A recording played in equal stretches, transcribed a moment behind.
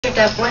Mr.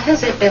 Depp, what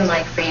has it been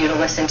like for you to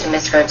listen to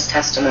Ms. H.U.G.S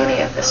testimony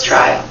at this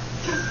trial?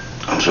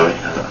 I'm sorry?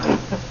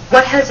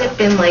 What has it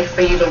been like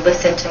for you to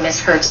listen to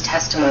Ms. H.U.G.S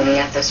testimony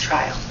at this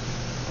trial?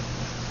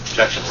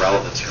 Objection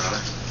relevance, Your Honor.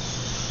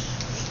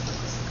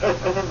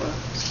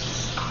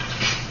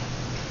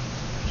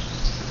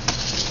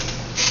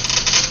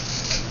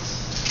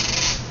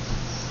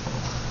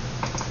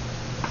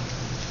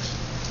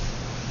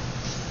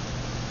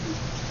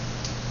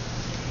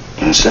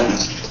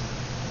 Insane.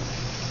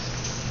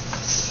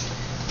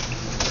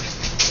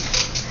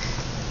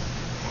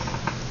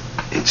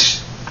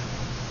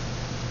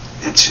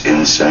 It's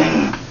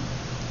insane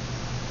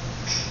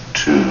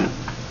to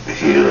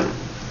hear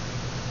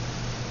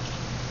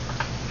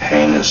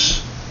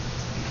heinous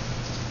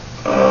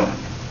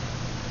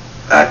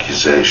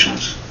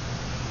accusations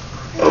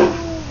of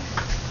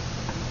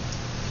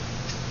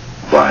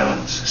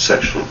violence,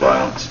 sexual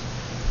violence,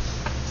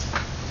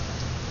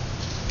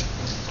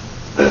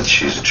 that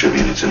she's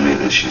attributed to me,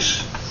 that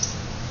she's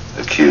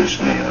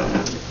accused me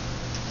of.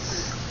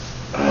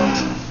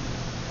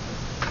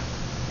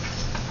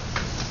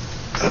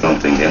 I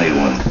don't think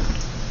anyone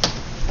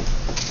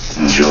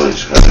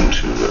enjoys having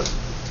to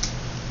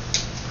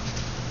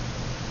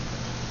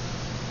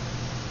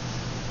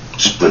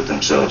split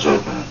themselves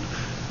open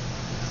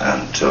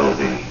and tell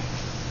the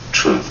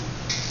truth.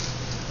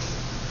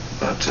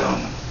 But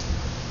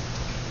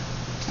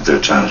there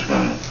are times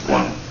when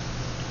one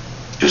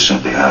just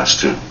simply has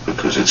to,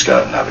 because it's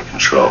gotten out of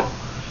control.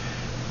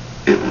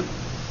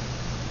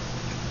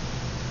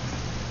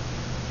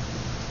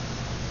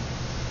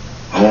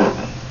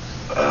 Horrible.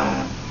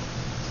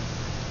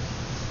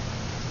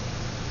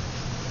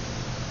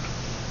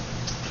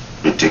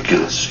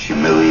 Ridiculous,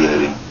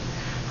 humiliating,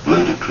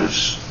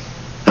 ludicrous,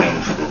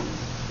 painful,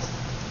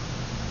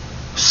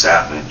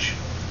 savage,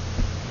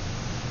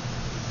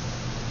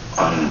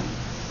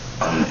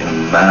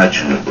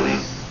 unimaginably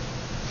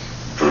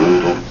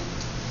brutal,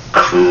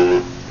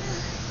 cruel,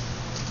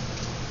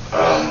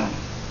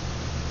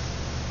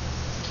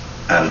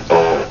 and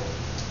all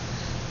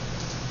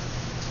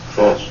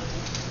false,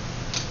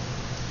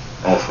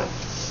 awful.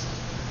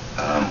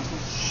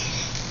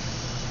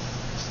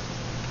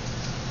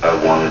 I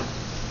wanted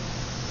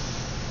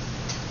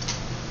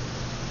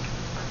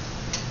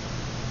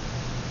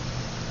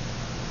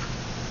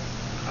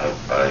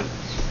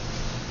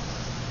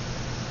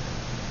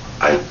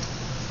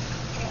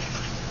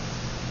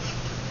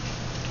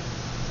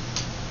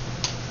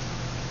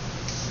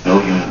no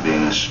human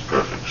being is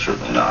perfect,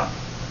 certainly not.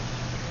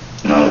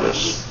 None of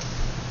us.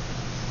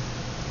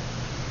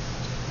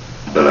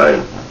 But I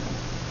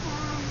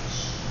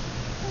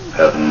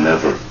have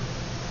never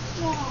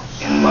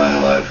in my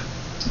life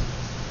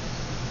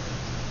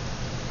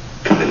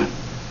committed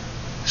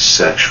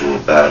sexual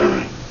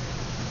battery,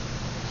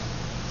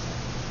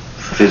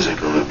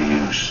 physical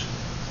abuse,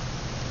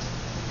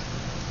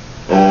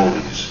 all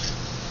these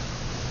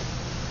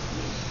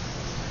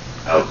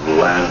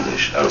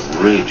outlandish,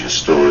 outrageous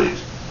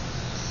stories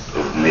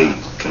of me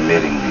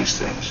committing these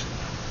things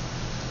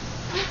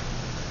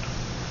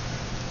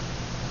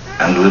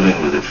and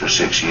living with it for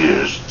 6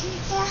 years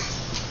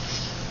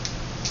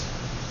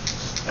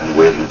and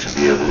waiting to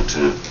be able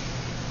to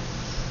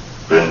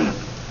bring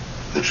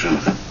the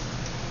truth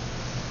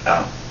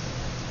out.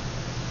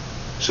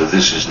 So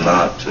this is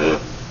not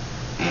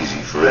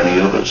easy for any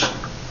of us.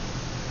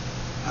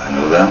 I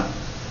know that.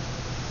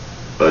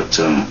 But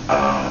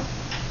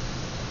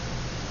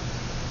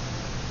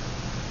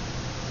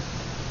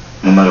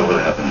no matter what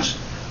happens,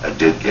 I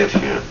did get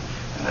here,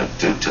 and I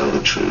did tell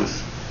the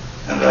truth,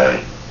 and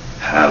I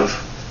have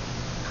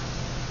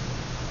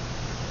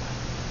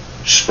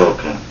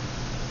spoken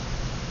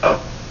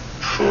up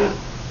for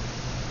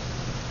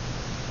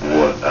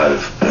what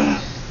I've been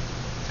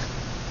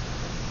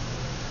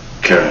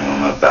carrying on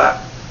my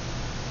back